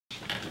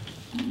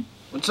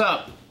What's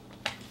up?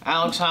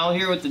 Alex Howell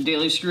here with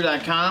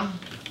thedailyscrew.com.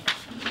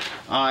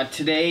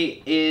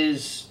 Today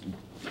is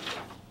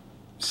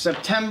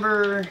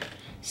September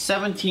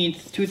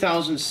 17th,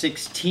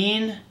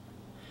 2016,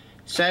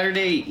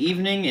 Saturday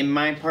evening in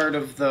my part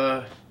of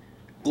the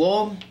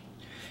globe,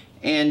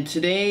 and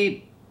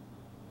today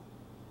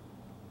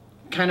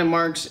kind of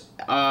marks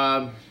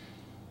a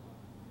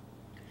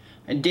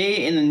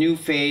day in the new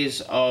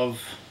phase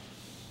of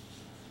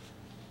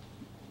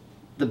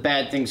the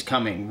bad things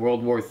coming.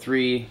 World War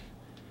III,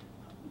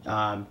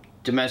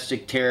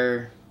 domestic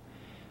terror.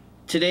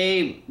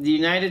 Today, the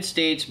United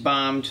States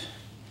bombed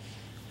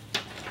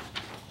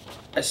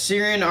a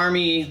Syrian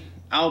army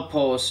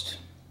outpost,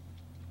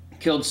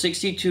 killed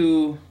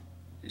 62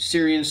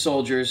 Syrian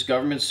soldiers,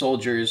 government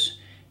soldiers,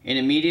 and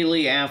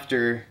immediately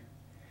after,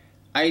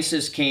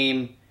 ISIS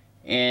came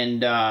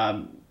and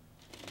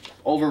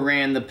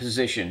overran the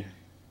position.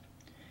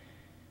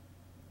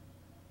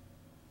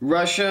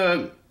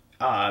 Russia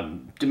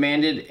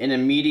demanded an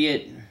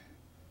immediate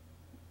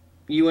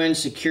UN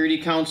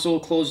Security Council,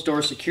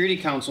 closed-door Security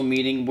Council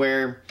meeting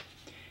where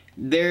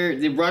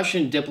the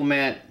Russian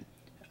diplomat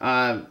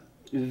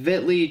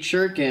Vitaly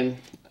Churkin,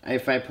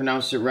 if I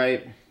pronounced it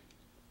right,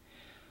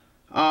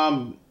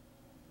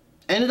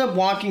 ended up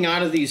walking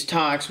out of these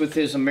talks with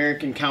his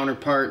American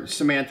counterpart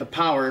Samantha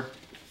Power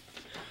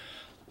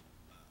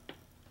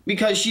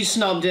because she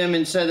snubbed him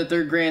and said that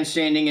they're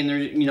grandstanding and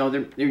they're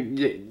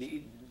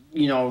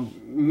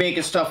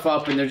making stuff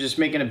up and they're just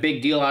making a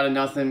big deal out of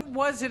nothing.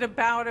 What was it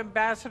about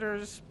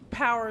Ambassador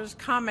Power's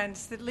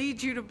comments that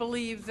leads you to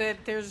believe that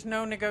there's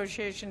no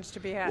negotiations to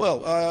be had?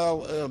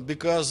 Well,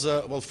 because,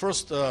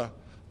 first,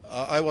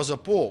 I was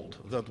appalled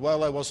that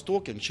while I was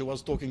talking, she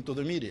was talking to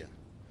the media.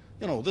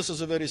 This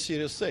is a very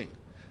serious thing.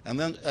 And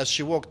then as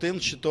she walked in,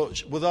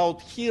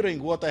 without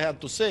hearing what I had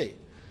to say,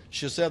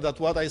 she said that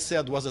what I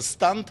said was a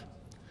stunt,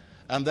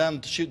 and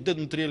then she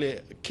didn't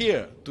really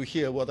care to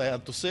hear what I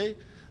had to say.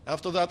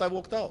 After that, I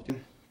walked out.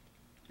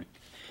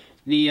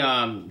 The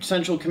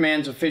Central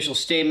Command's official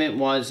statement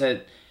was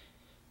that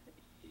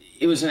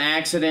it was an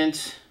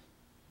accident,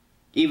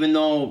 even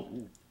though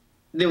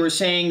they were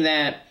saying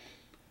that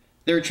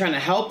they were trying to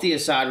help the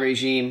Assad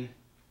regime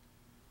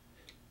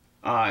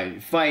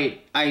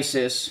fight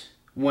ISIS,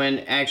 when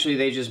actually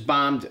they just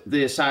bombed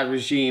the Assad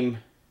regime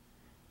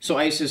so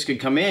ISIS could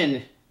come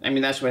in. I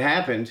mean, that's what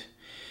happened.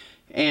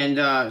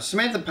 And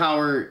Samantha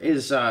Power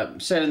has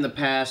said in the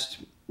past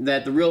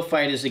that the real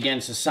fight is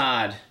against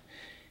Assad,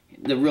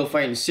 the real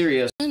fight in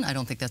Syria. I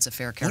don't think that's a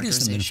fair characterization. What is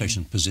the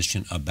administration's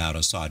position about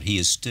Assad? He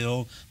is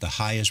still the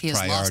highest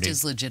priority. He has lost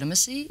his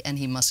legitimacy, and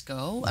he must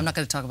go. I'm not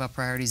going to talk about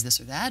priorities, this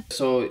or that.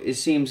 So it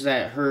seems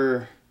that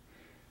her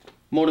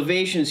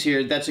motivations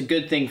here, that's a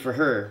good thing for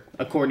her,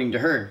 according to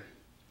her.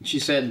 She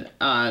said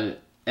to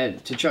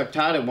Chuck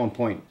Todd at one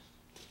point.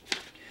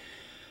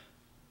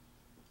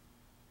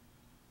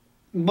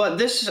 But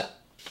this,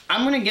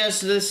 I'm going to guess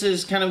this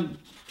is going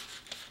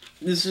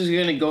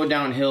to go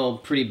downhill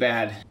pretty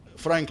bad.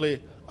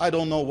 Frankly, I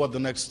don't know what the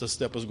next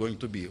step is going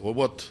to be or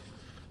what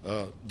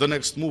the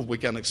next move we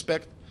can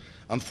expect.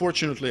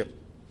 Unfortunately,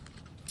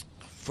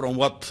 from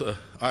what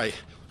I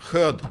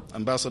heard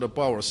Ambassador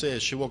Power say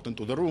as she walked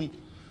into the room,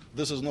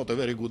 this is not a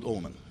very good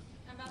omen.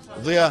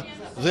 They are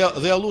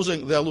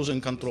losing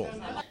control.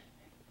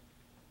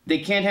 They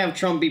can't have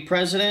Trump be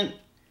president.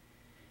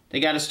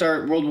 They got to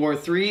start World War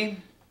III.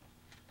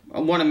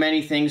 One of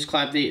many things,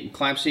 collapse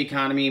the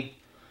economy,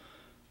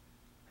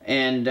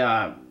 and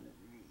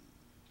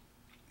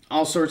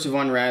all sorts of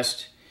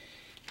unrest,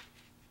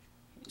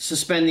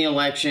 suspend the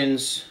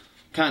elections,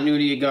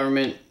 continuity of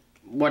government,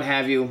 what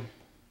have you.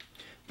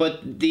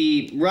 But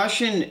the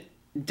Russian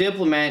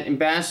diplomat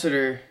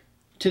ambassador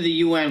to the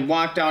UN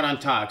walked out on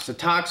talks. The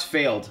talks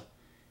failed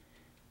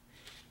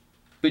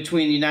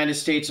between the United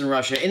States and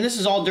Russia. And this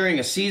is all during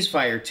a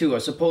ceasefire, too, a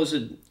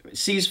supposed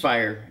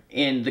ceasefire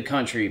in the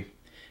country,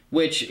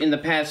 which in the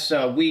past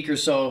week or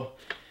so,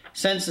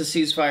 since the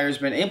ceasefire has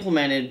been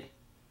implemented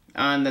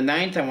on the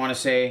 9th, I want to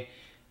say,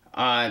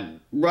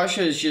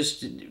 Russia has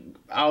just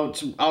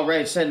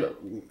outright said,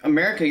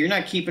 America, you're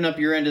not keeping up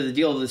your end of the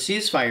deal of the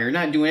ceasefire. You're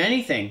not doing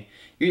anything.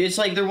 It's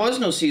like there was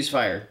no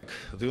ceasefire.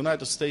 The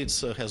United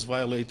States has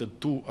violated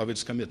two of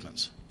its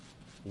commitments.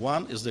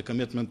 One is the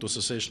commitment to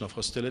cessation of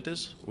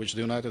hostilities, which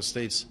the United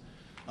States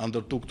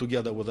undertook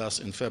together with us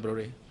in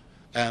February,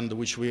 and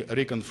which we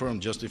reconfirmed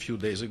just a few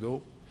days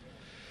ago.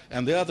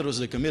 And the other is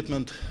the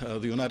commitment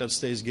the United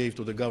States gave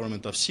to the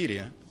government of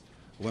Syria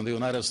when the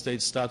United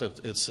States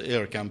started its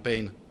air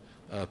campaign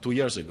 2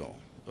 years ago.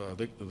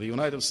 The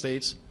United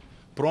States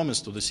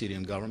promised to the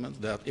Syrian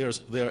government that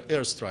their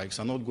airstrikes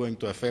are not going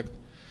to affect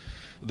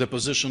the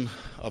position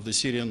of the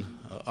Syrian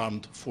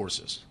armed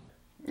forces.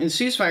 And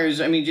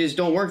ceasefires, I mean, just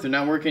don't work. They're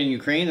not working in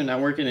Ukraine. They're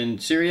not working in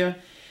Syria.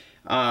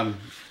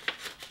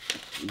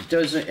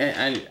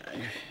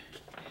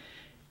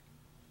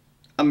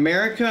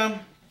 America,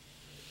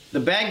 the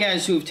bad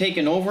guys who have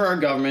taken over our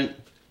government.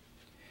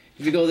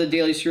 If you go to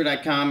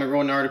thedailyscrew.com, I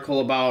wrote an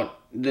article about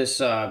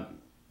this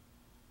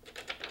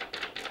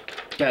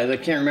God, I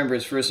can't remember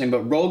his first name,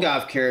 but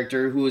Rogoff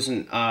character, who is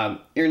an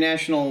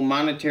International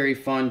Monetary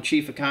Fund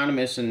chief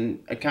economist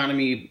and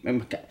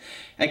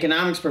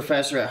economics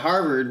professor at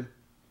Harvard,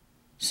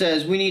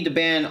 says we need to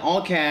ban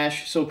all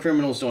cash so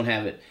criminals don't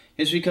have it.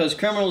 It's because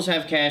criminals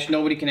have cash,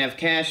 nobody can have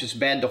cash. It's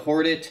bad to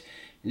hoard it,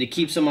 and it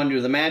keeps them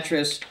under the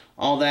mattress.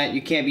 All that,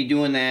 you can't be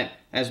doing that.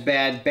 That's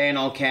bad. Ban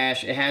all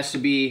cash. It has to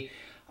be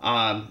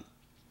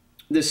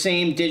the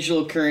same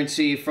digital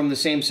currency from the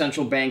same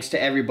central banks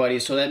to everybody.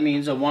 So that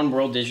means a one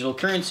world digital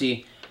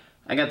currency.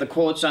 I got the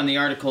quotes on the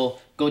article.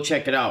 Go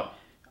check it out.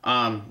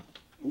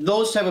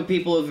 Those type of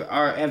people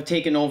have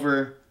taken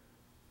over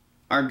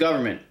our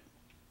government.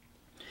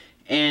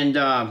 And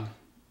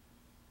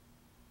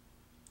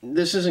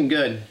this isn't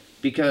good,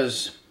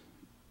 because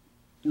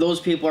those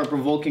people are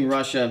provoking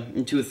Russia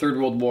into a third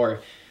world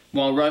war,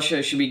 while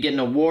Russia should be getting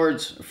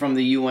awards from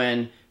the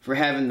UN for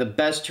having the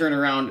best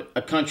turnaround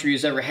a country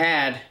has ever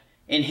had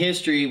in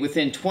history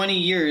within 20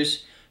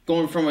 years,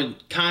 going from a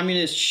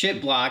communist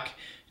shit block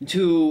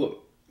to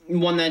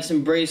one that's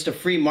embraced a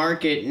free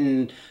market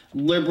and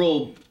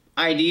liberal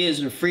ideas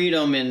and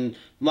freedom and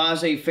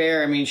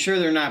laissez-faire. I mean, sure,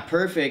 they're not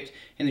perfect,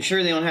 and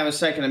sure, they don't have a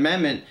Second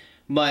Amendment,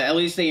 but at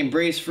least they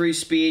embrace free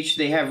speech.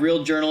 They have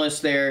real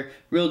journalists there,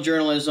 real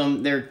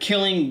journalism. They're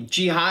killing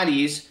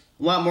jihadis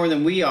a lot more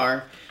than we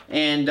are,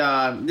 and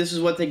this is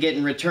what they get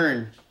in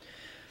return.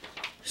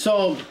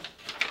 So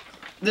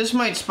this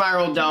might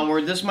spiral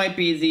downward. This might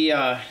be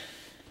the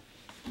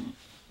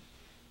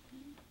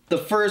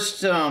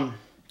first, how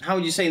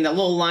would you say, that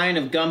little line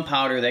of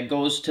gunpowder that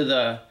goes to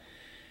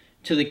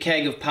the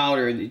keg of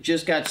powder. It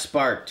just got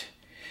sparked.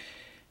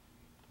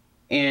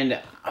 And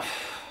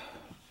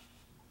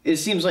it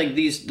seems like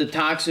the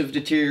talks have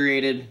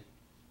deteriorated.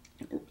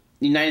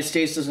 The United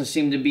States doesn't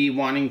seem to be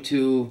wanting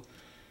to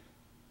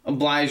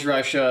oblige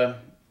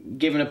Russia,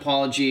 give an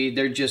apology.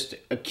 They're just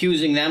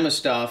accusing them of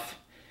stuff.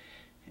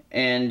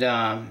 And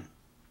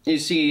you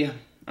see,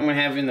 I'm going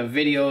to have in the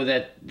video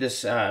that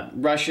this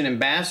Russian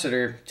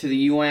ambassador to the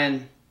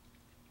UN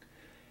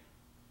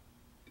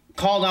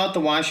called out the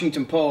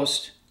Washington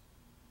Post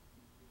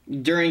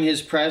during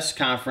his press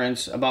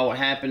conference about what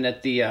happened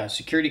at the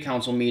Security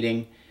Council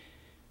meeting,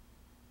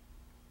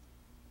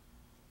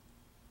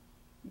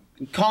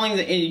 calling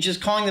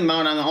them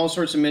out on all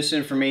sorts of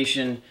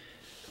misinformation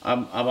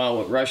about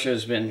what Russia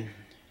has been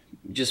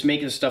just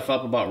making stuff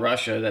up about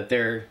Russia, that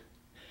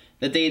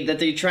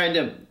they tried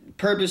to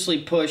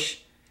purposely push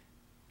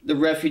the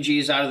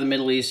refugees out of the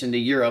Middle East into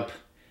Europe,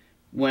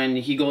 when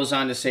he goes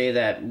on to say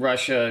that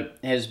Russia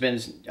has been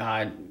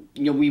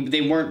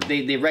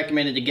they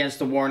recommended against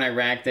the war in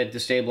Iraq that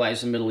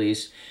destabilized the Middle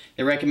East.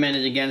 They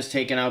recommended against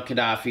taking out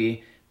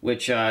Gaddafi,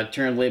 which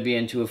turned Libya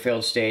into a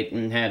failed state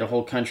and had a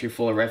whole country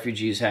full of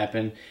refugees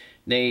happen.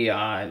 They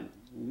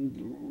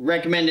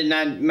recommended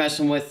not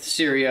messing with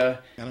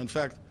Syria. And in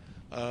fact,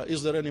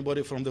 is there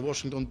anybody from the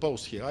Washington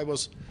Post here?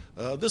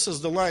 This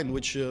is the line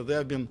which they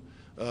have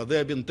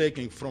been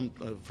taking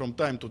from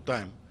time to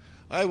time.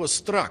 I was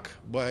struck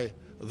by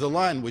the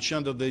line which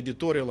ended the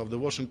editorial of the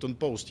Washington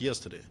Post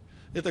yesterday.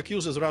 It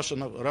accuses Russia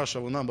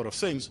of a number of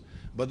things,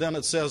 but then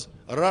it says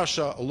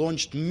Russia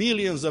launched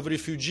millions of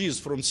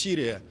refugees from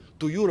Syria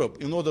to Europe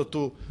in order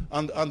to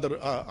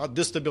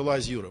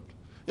destabilize Europe.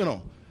 You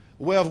know,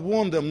 we have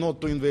warned them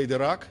not to invade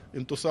Iraq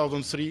in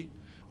 2003,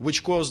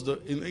 which caused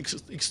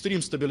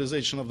extreme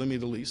stabilization of the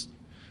Middle East.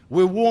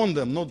 We warned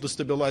them not to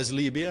stabilize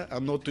Libya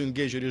and not to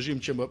engage a regime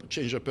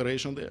change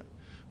operation there.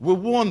 We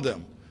warned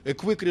them a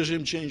quick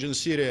regime change in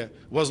Syria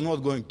was not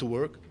going to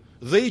work.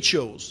 They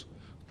chose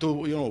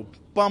to,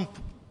 pump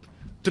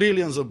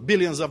trillions of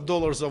billions of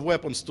dollars of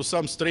weapons to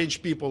some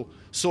strange people,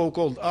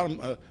 so-called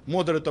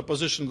moderate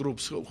opposition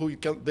groups who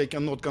they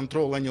cannot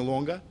control any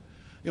longer,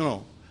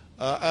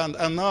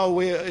 and now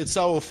it's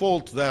our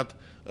fault that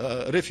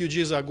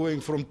refugees are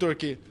going from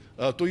Turkey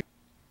to.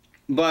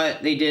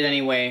 But they did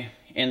anyway,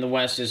 and the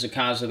West is the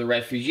cause of the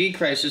refugee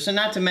crisis. And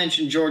not to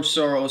mention George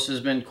Soros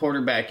has been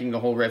quarterbacking the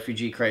whole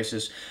refugee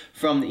crisis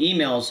from the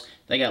emails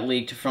that got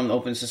leaked from the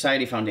Open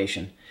Society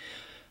Foundation.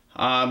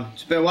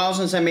 It's been a while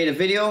since I made a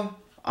video.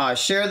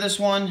 Share this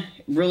one,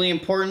 really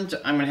important.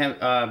 I'm going to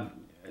have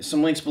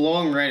some links below.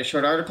 I'm going to write a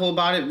short article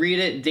about it. Read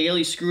it,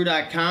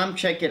 dailyscrew.com.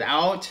 Check it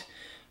out.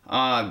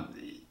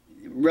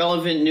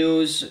 Relevant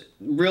news,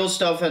 real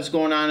stuff that's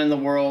going on in the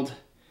world.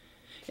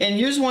 And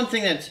here's one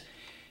thing that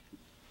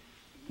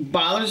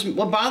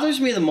what bothers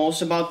me the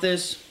most about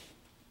this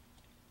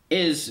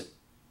is,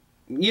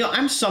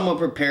 I'm somewhat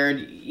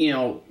prepared,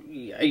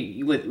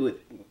 with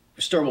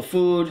storable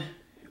food,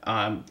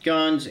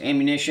 guns,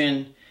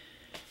 ammunition,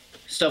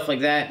 stuff like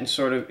that, and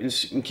sort of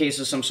in case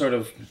of some sort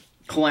of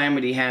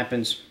calamity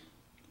happens,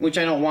 which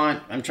I don't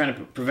want. I'm trying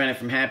to prevent it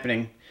from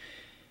happening.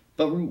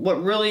 But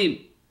what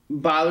really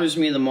bothers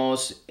me the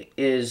most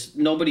is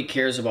nobody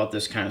cares about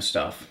this kind of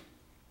stuff.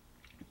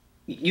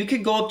 You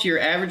could go up to your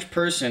average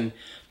person,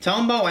 tell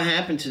them about what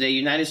happened today,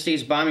 United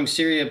States bombing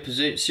Syrian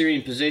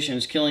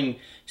positions, killing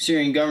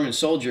Syrian government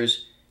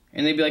soldiers,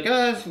 and they'd be like,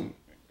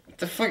 what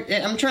the fuck?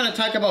 I'm trying to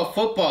talk about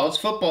football. It's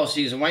football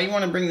season. Why do you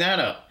want to bring that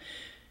up?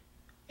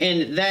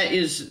 And that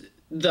is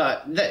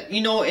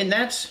and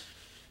that's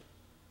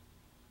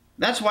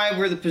why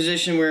we're the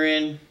position we're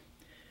in.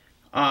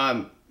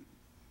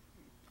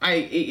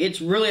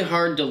 It's really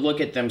hard to look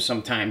at them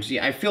sometimes.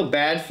 I feel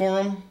bad for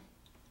them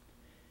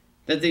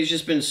that they've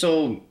just been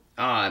so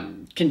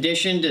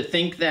conditioned to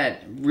think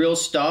that real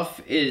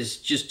stuff is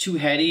just too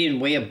heady and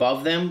way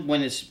above them,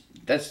 when the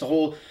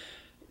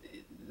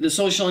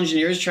social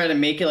engineers try to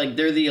make it like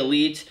they're the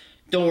elite.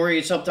 Don't worry,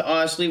 it's up to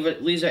us. Leave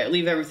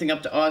everything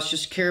up to us.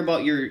 Just care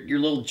about your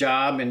little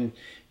job and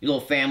your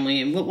little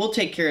family, and we'll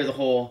take care of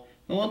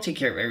we'll take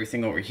care of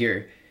everything over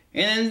here.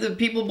 And the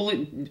people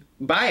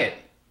buy it,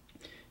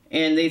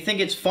 and they think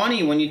it's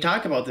funny when you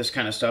talk about this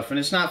kind of stuff, and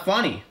it's not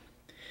funny.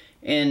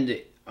 And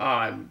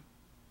I'm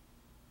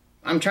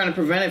trying to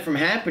prevent it from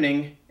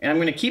happening, and I'm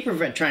going to keep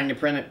trying to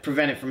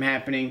prevent it from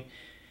happening.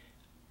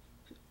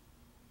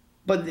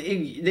 But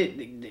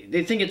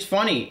they think it's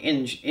funny,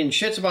 and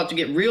shit's about to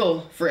get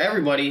real for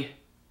everybody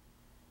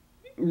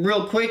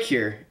real quick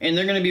here. And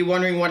they're going to be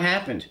wondering what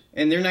happened.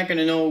 And they're not going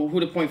to know who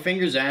to point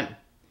fingers at.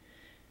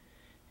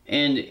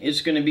 And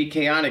it's going to be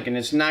chaotic, and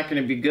it's not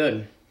going to be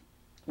good.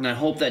 And I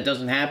hope that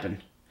doesn't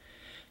happen.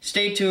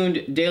 Stay tuned,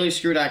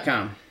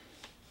 dailyscrew.com.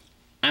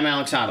 I'm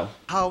Alex Otto.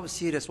 How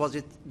serious was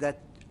it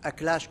that a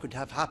clash could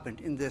have happened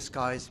in the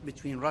skies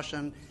between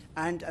Russian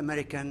and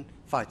American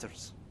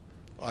fighters?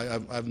 I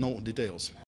have no details.